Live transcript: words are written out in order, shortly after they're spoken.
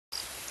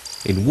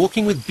In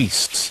Walking with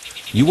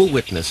Beasts, you will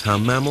witness how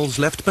mammals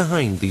left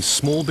behind these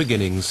small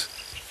beginnings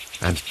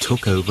and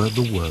took over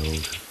the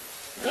world.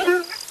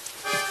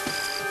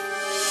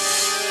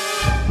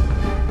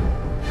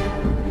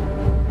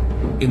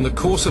 In the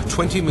course of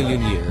 20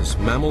 million years,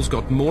 mammals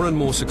got more and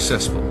more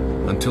successful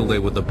until they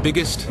were the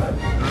biggest,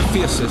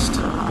 fiercest,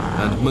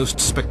 and most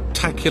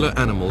spectacular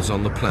animals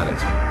on the planet.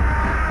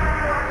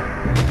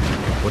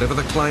 Whatever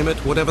the climate,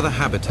 whatever the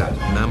habitat,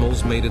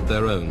 mammals made it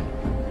their own.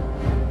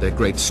 Their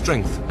great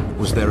strength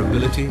was their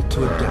ability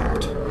to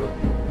adapt.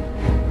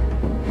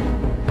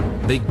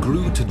 They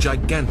grew to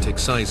gigantic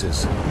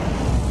sizes.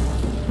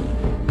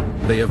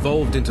 They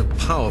evolved into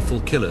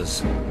powerful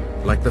killers,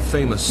 like the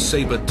famous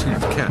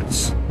saber-toothed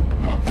cats.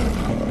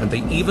 And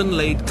they even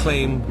laid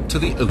claim to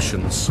the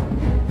oceans.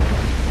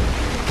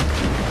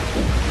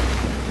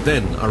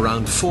 Then,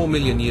 around 4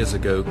 million years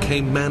ago,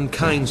 came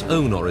mankind's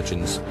own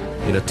origins,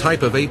 in a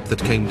type of ape that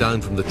came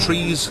down from the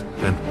trees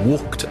and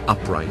walked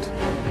upright.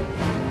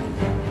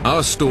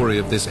 Our story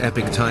of this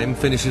epic time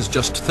finishes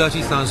just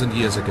 30,000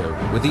 years ago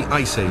with the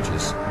Ice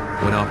Ages,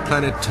 when our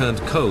planet turned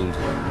cold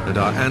and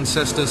our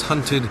ancestors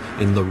hunted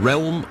in the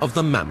realm of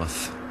the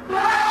mammoth.